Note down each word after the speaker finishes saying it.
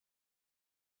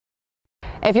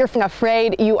If you're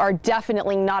afraid, you are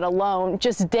definitely not alone.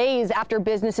 Just days after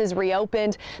businesses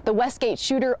reopened, the Westgate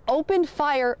shooter opened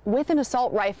fire with an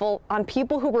assault rifle on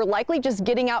people who were likely just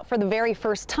getting out for the very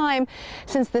first time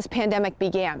since this pandemic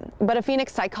began. But a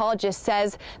Phoenix psychologist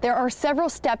says there are several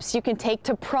steps you can take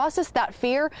to process that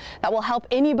fear that will help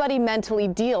anybody mentally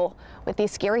deal with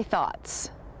these scary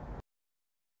thoughts.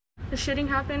 The shooting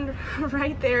happened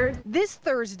right there. This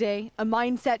Thursday, a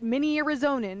mindset many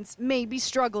Arizonans may be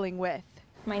struggling with.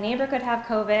 My neighbor could have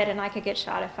COVID and I could get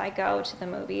shot if I go to the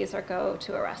movies or go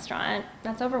to a restaurant.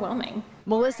 That's overwhelming.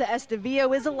 Melissa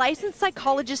Estavillo is a licensed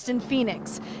psychologist in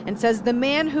Phoenix and says the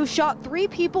man who shot 3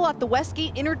 people at the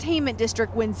Westgate Entertainment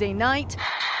District Wednesday night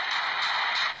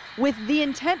with the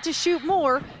intent to shoot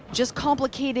more just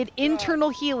complicated internal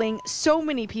healing so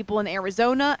many people in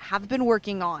Arizona have been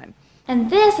working on. And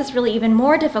this is really even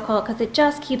more difficult because it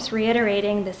just keeps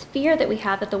reiterating this fear that we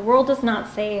have that the world is not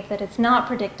safe, that it's not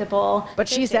predictable. But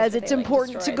she says it's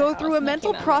important to go through a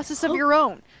mental process of your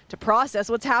own to process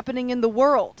what's happening in the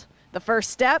world. The first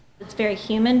step? It's very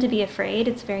human to be afraid.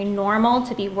 It's very normal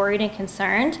to be worried and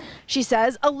concerned. She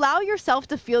says allow yourself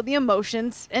to feel the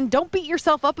emotions and don't beat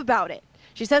yourself up about it.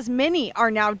 She says many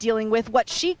are now dealing with what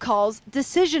she calls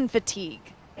decision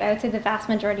fatigue. I would say the vast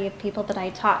majority of people that I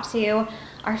talk to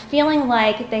are feeling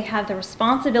like they have the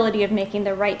responsibility of making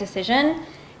the right decision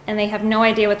and they have no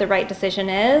idea what the right decision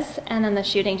is, and then the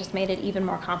shooting just made it even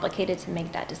more complicated to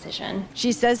make that decision.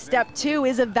 She says step 2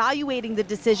 is evaluating the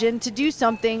decision to do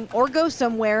something or go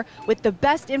somewhere with the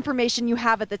best information you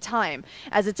have at the time,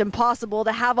 as it's impossible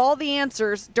to have all the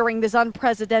answers during this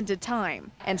unprecedented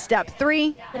time. And step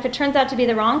 3, if it turns out to be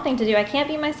the wrong thing to do, I can't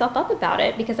beat myself up about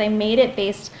it because I made it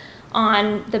based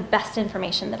on the best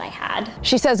information that I had.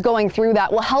 She says going through that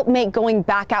will help make going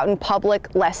back out in public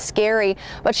less scary,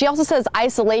 but she also says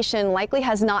isolation likely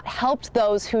has not helped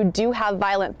those who do have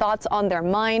violent thoughts on their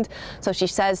mind. So she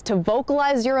says to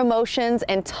vocalize your emotions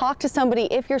and talk to somebody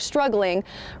if you're struggling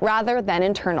rather than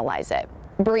internalize it.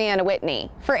 Briana Whitney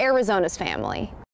for Arizona's Family.